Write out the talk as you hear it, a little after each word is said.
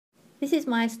This is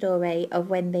my story of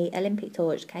when the Olympic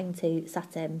torch came to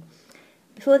Sutton.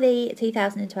 Before the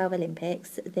 2012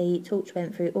 Olympics, the torch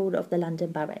went through all of the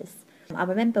London boroughs. I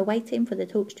remember waiting for the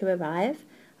torch to arrive.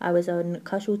 I was on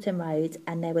Cushelton Road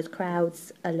and there was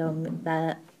crowds along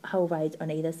the whole road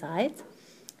on either side.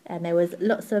 And there was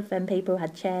lots of people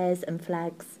had chairs and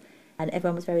flags and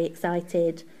everyone was very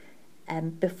excited.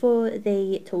 Before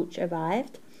the torch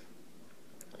arrived,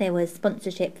 there was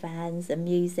sponsorship vans and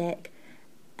music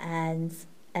and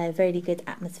a really good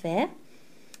atmosphere.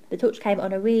 The torch came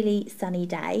on a really sunny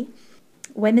day.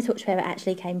 When the torchbearer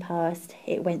actually came past,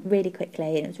 it went really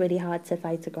quickly and it was really hard to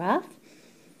photograph.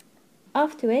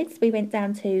 Afterwards, we went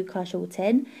down to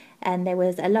Carshalton and there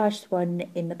was a large swan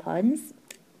in the ponds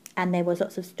and there was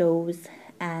lots of stalls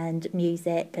and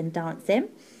music and dancing.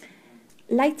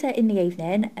 Later in the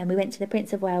evening, we went to the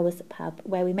Prince of Wales pub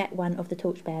where we met one of the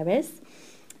torchbearers.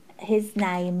 His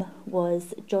name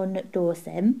was John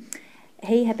Dawson.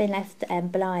 He had been left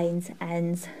blind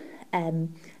and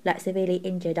severely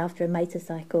injured after a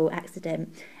motorcycle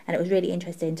accident, and it was really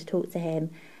interesting to talk to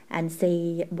him and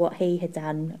see what he had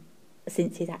done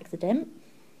since his accident.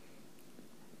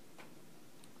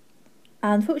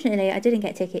 Unfortunately, I didn't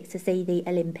get tickets to see the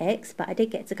Olympics, but I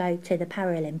did get to go to the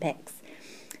Paralympics.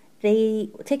 The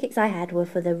tickets I had were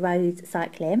for the road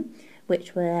cycling,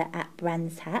 which were at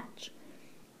Brands Hatch.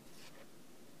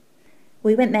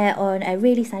 We went there on a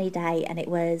really sunny day and it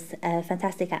was a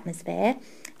fantastic atmosphere,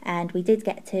 and we did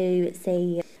get to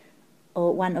see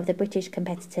one of the British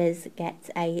competitors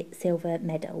get a silver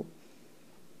medal.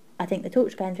 I think the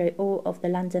torch going through all of the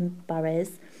London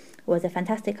boroughs was a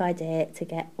fantastic idea to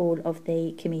get all of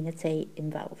the community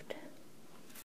involved.